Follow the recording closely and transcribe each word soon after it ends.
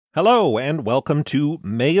Hello, and welcome to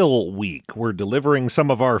Mail Week. We're delivering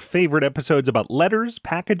some of our favorite episodes about letters,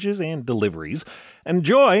 packages, and deliveries.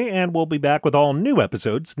 Enjoy, and we'll be back with all new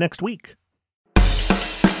episodes next week.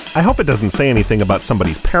 I hope it doesn't say anything about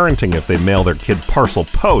somebody's parenting if they mail their kid parcel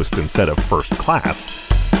post instead of first class.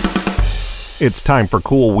 It's time for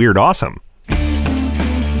Cool, Weird, Awesome.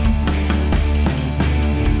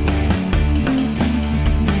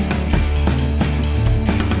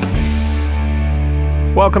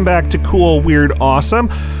 Welcome back to Cool, Weird, Awesome,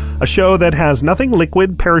 a show that has nothing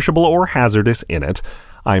liquid, perishable, or hazardous in it.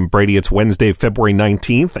 I'm Brady. It's Wednesday, February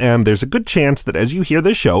 19th, and there's a good chance that as you hear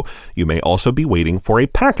this show, you may also be waiting for a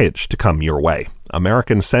package to come your way.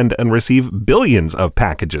 Americans send and receive billions of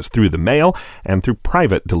packages through the mail and through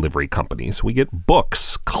private delivery companies. We get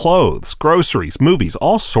books, clothes, groceries, movies,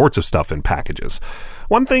 all sorts of stuff in packages.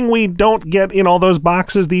 One thing we don't get in all those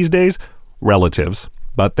boxes these days? Relatives.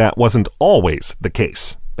 But that wasn't always the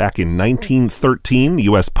case. Back in 1913, the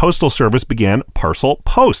U.S. Postal Service began Parcel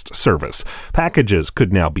Post Service. Packages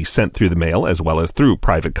could now be sent through the mail as well as through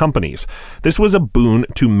private companies. This was a boon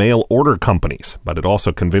to mail order companies, but it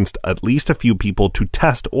also convinced at least a few people to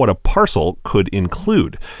test what a parcel could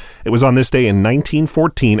include. It was on this day in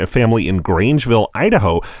 1914 a family in Grangeville,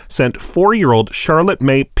 Idaho, sent 4-year-old Charlotte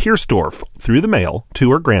May Piersdorf through the mail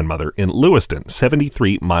to her grandmother in Lewiston,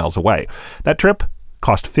 73 miles away. That trip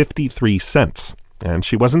cost 53 cents. And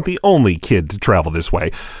she wasn't the only kid to travel this way,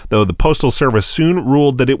 though the Postal Service soon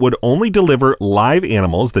ruled that it would only deliver live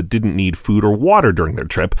animals that didn't need food or water during their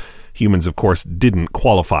trip. Humans, of course, didn't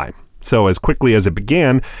qualify. So as quickly as it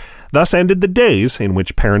began, thus ended the days in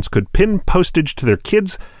which parents could pin postage to their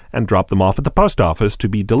kids and drop them off at the post office to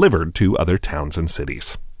be delivered to other towns and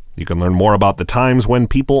cities. You can learn more about the times when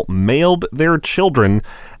people mailed their children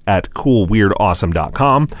at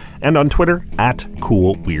coolweirdawesome.com and on Twitter at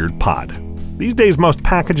coolweirdpod. These days, most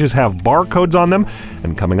packages have barcodes on them,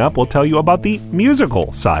 and coming up, we'll tell you about the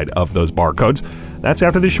musical side of those barcodes. That's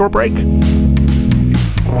after this short break.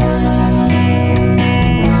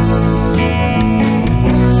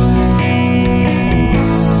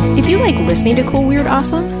 If you like listening to Cool, Weird,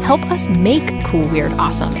 Awesome, help us make Cool, Weird,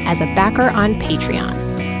 Awesome as a backer on Patreon.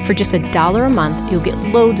 For just $1 a month, you'll get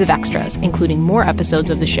loads of extras, including more episodes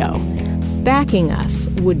of the show. Backing us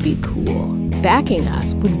would be cool. Backing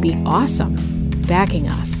us would be awesome. Backing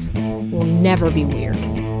us will never be weird.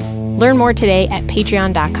 Learn more today at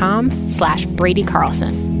patreon.com/Brady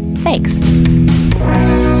Carlson. Thanks.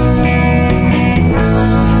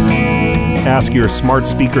 Ask your smart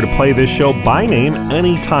speaker to play this show by name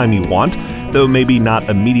anytime you want, though maybe not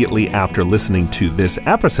immediately after listening to this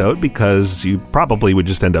episode, because you probably would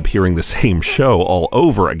just end up hearing the same show all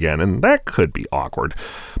over again, and that could be awkward.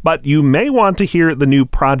 But you may want to hear the new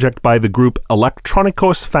project by the group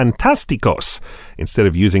Electronicos Fantasticos. Instead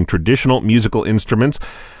of using traditional musical instruments,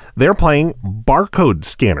 they're playing barcode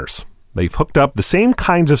scanners. They've hooked up the same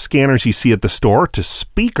kinds of scanners you see at the store to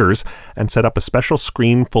speakers and set up a special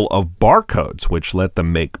screen full of barcodes, which let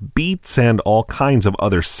them make beats and all kinds of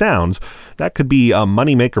other sounds. That could be a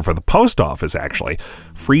moneymaker for the post office, actually.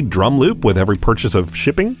 Free drum loop with every purchase of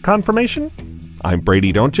shipping confirmation? I'm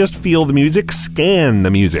Brady. Don't just feel the music, scan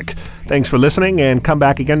the music. Thanks for listening, and come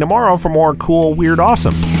back again tomorrow for more Cool, Weird,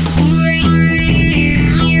 Awesome.